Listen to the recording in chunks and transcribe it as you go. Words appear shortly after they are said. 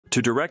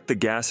To direct the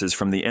gases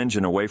from the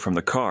engine away from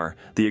the car,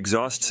 the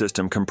exhaust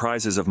system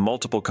comprises of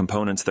multiple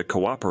components that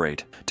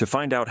cooperate. To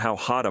find out how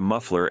hot a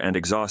muffler and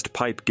exhaust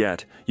pipe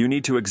get, you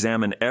need to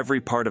examine every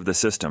part of the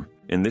system.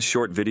 In this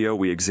short video,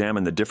 we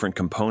examine the different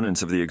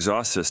components of the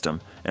exhaust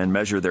system and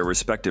measure their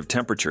respective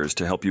temperatures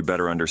to help you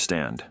better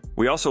understand.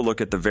 We also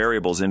look at the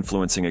variables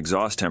influencing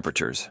exhaust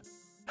temperatures.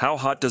 How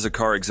hot does a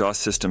car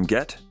exhaust system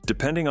get?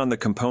 Depending on the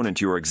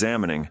component you are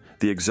examining,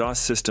 the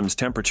exhaust system's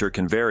temperature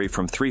can vary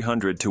from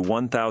 300 to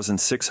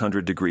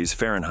 1,600 degrees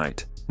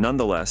Fahrenheit.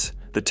 Nonetheless,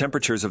 the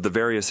temperatures of the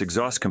various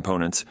exhaust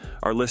components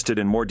are listed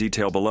in more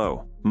detail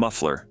below.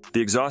 Muffler.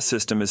 The exhaust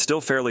system is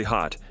still fairly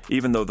hot,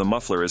 even though the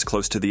muffler is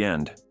close to the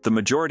end. The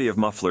majority of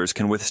mufflers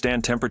can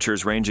withstand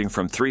temperatures ranging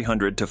from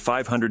 300 to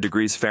 500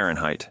 degrees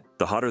Fahrenheit.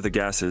 The hotter the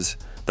gases,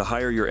 the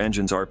higher your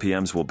engine's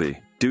RPMs will be.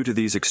 Due to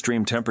these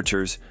extreme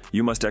temperatures,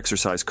 you must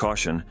exercise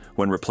caution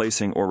when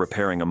replacing or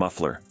repairing a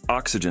muffler.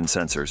 Oxygen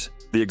sensors.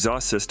 The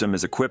exhaust system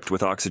is equipped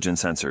with oxygen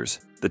sensors.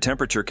 The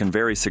temperature can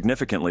vary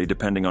significantly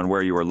depending on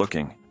where you are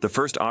looking. The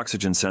first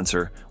oxygen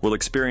sensor will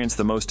experience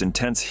the most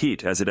intense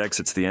heat as it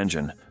exits the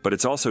engine, but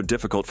it's also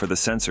difficult for the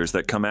sensors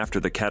that come after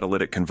the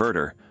catalytic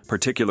converter,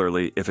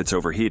 particularly if it's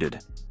overheated.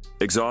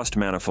 Exhaust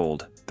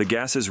manifold. The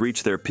gases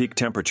reach their peak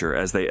temperature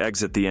as they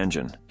exit the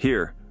engine.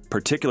 Here,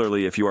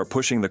 particularly if you are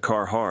pushing the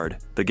car hard,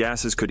 the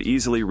gases could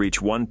easily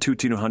reach 100 to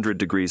 200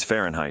 degrees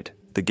Fahrenheit.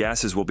 The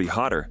gases will be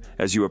hotter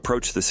as you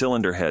approach the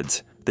cylinder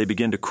heads. They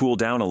begin to cool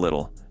down a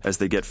little as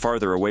they get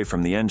farther away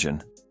from the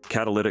engine.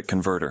 Catalytic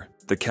converter.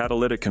 The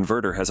catalytic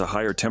converter has a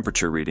higher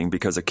temperature reading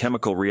because a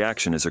chemical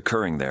reaction is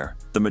occurring there.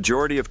 The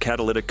majority of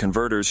catalytic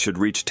converters should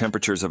reach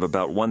temperatures of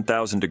about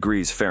 1,000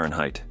 degrees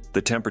Fahrenheit.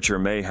 The temperature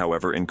may,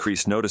 however,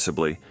 increase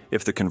noticeably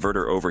if the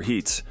converter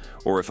overheats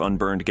or if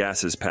unburned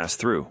gases pass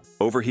through.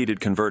 Overheated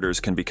converters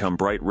can become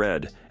bright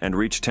red and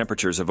reach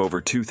temperatures of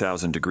over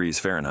 2,000 degrees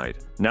Fahrenheit.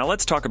 Now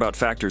let's talk about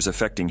factors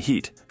affecting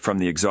heat from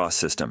the exhaust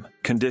system.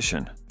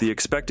 Condition. The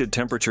expected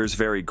temperatures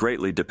vary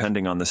greatly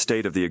depending on the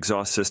state of the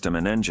exhaust system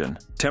and engine.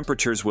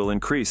 Temperatures will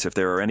increase if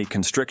there are any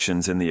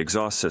constrictions in the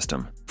exhaust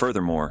system.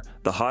 Furthermore,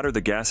 the hotter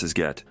the gases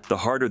get, the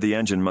harder the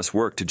engine must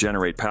work to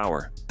generate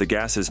power. The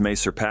gases may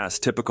surpass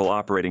typical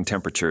operating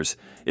temperatures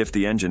if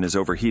the engine is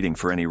overheating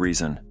for any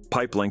reason.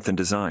 Pipe length and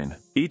design.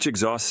 Each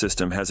exhaust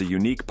system has a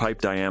unique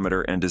pipe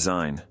diameter and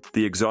design.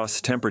 The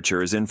exhaust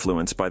temperature is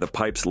influenced by the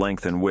pipe's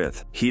length and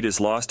width. Heat is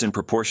lost in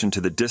proportion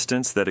to the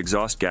distance that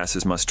exhaust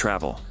gases must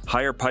travel.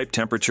 Higher pipe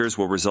temperatures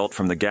will result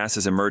from the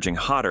gases emerging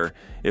hotter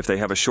if they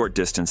have a short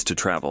distance to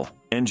travel.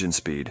 Engine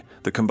speed.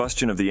 The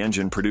combustion of the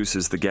engine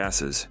produces the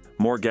gases.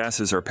 More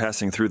gases are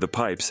passing through the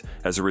pipes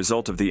as a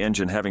result of the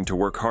engine having to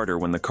work harder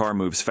when the car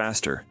moves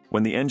faster.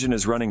 When the engine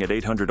is running at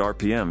 800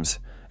 RPMs,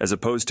 as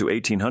opposed to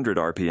 1800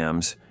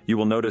 RPMs, you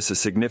will notice a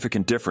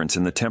significant difference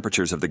in the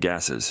temperatures of the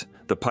gases.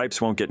 The pipes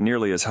won't get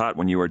nearly as hot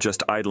when you are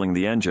just idling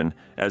the engine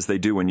as they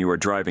do when you are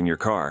driving your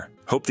car.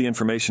 Hope the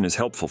information is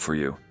helpful for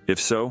you. If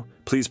so,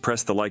 please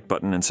press the like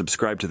button and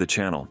subscribe to the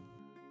channel.